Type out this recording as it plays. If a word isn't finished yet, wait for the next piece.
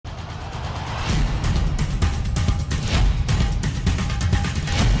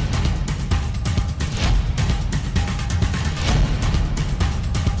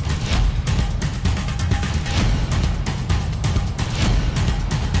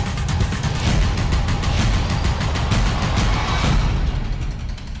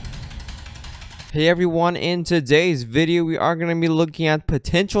Hey everyone, in today's video we are going to be looking at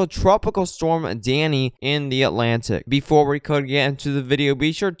potential tropical storm Danny in the Atlantic. Before we could get into the video,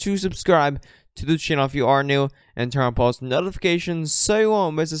 be sure to subscribe to the channel if you are new and turn on post notifications so you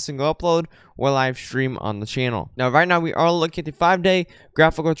won't miss a single upload or live stream on the channel. Now right now we are looking at the 5-day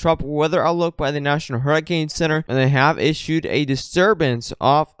graphical tropical weather outlook by the National Hurricane Center, and they have issued a disturbance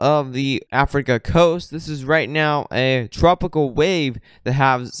off of the Africa coast. This is right now a tropical wave that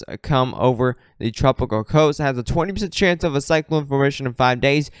has come over the tropical coast. It has a 20% chance of a cyclone formation in 5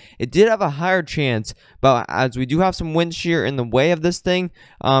 days. It did have a higher chance, but as we do have some wind shear in the way of this thing,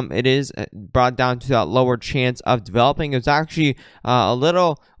 it is brought down to that lower chance of developing. It's actually a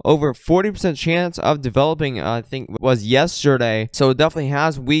little over 40% chance of developing, I think was yesterday. So it definitely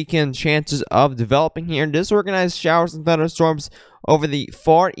has weakened chances of developing here. Disorganized showers and thunderstorms over the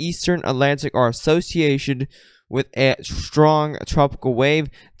far eastern Atlantic are associated with a strong tropical wave.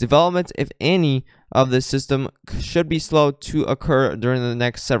 Development, if any, of the system should be slow to occur during the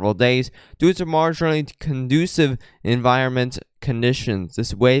next several days due to marginally conducive environment conditions.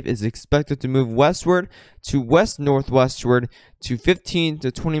 This wave is expected to move westward to west-northwestward to 15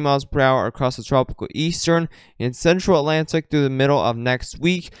 to 20 miles per hour across the tropical eastern and central Atlantic through the middle of next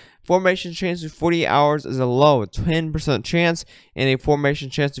week. Formation chance to 48 hours is a low 10% chance, and a formation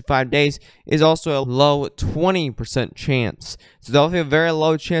chance to 5 days is also a low 20% chance. So definitely a very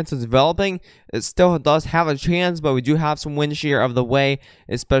low chance of developing. It still does have a chance, but we do have some wind shear of the way,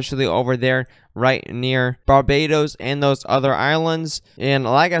 especially over there right near Barbados and those other islands. And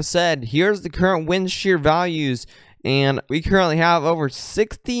like I said, here's the current wind shear values, and we currently have over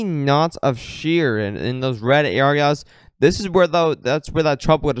 60 knots of shear in those red areas. This is where that's where that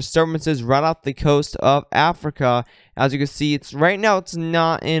tropical disturbance is, right off the coast of Africa. As you can see, it's right now it's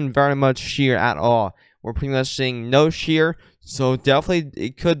not in very much shear at all. We're pretty much seeing no shear, so definitely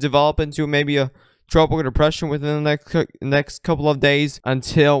it could develop into maybe a tropical depression within the next couple of days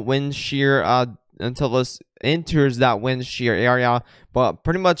until wind shear until this enters that wind shear area. But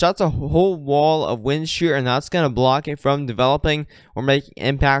pretty much that's a whole wall of wind shear, and that's going to block it from developing or making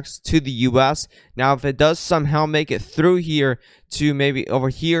impacts to the US. Now if it does somehow make it through here to maybe over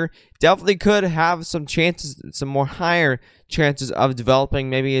here, definitely could have some chances, some more higher chances of developing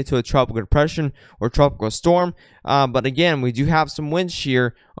maybe into a tropical depression or tropical storm. But again, we do have some wind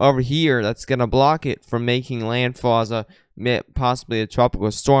shear over here that's going to block it from making landfall as a possibly a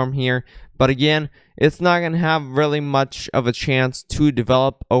tropical storm here. But again, it's not going to have really much of a chance to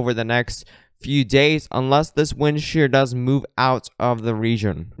develop over the next few days unless this wind shear does move out of the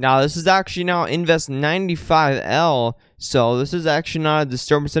region. Now this is actually now Invest 95L, so this is actually not a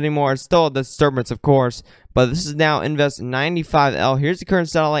disturbance anymore. It's still a disturbance, of course, but this is now Invest 95L. Here's the current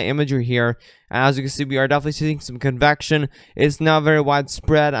satellite imagery here. As you can see, we are definitely seeing some convection. It's not very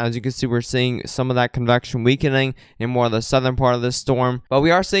widespread. As you can see, we're seeing some of that convection weakening in more of the southern part of this storm. But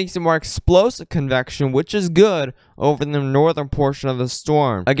we are seeing some more explosive convection, which is good over the northern portion of the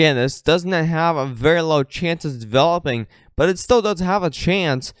storm. Again, this doesn't have a very low chance of developing, but it still does have a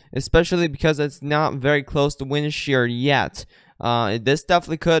chance, especially because it's not very close to wind shear yet. This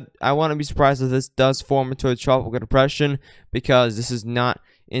definitely could, I wouldn't be surprised if this does form into a tropical depression, because this is not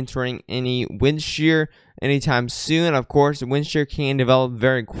entering any wind shear anytime soon. Of course, the wind shear can develop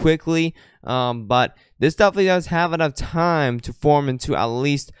very quickly, but this definitely does have enough time to form into at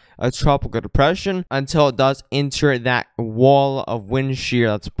least a tropical depression until it does enter that wall of wind shear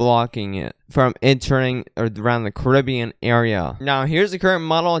that's blocking it from entering around the Caribbean area. Now here's the current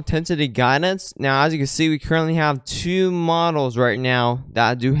model intensity guidance. Now as you can see, we currently have two models right now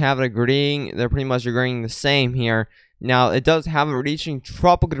that do have it agreeing. They're pretty much agreeing the same here. Now, it does have a reaching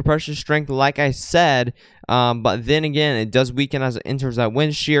tropical depression strength, like I said, but then again, it does weaken as it enters that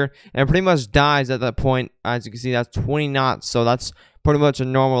wind shear, and it pretty much dies at that point. As you can see, that's 20 knots, so that's pretty much a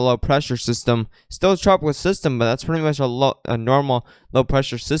normal low pressure system. Still a tropical system, but that's pretty much a normal low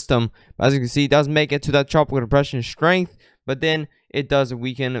pressure system. But as you can see, it does make it to that tropical depression strength, but then it does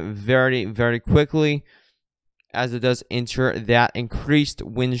weaken very, very quickly as it does enter that increased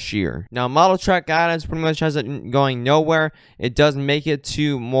wind shear. Now, model track guidance pretty much has it going nowhere. It does make it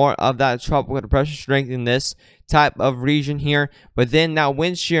to more of that tropical depression strength in this type of region here, but then that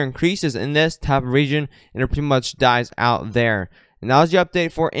wind shear increases in this type of region, and it pretty much dies out there. And that was your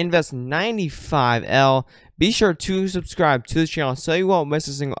update for Invest 95L. Be sure to subscribe to the channel so you won't miss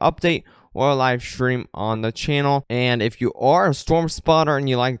a single update or a live stream on the channel. And if you are a storm spotter and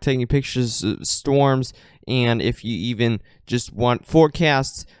you like taking pictures of storms, and if you even just want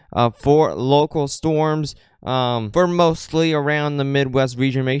forecasts for local storms for mostly around the Midwest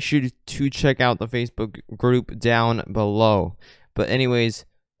region, make sure to check out the Facebook group down below. But anyways,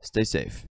 stay safe.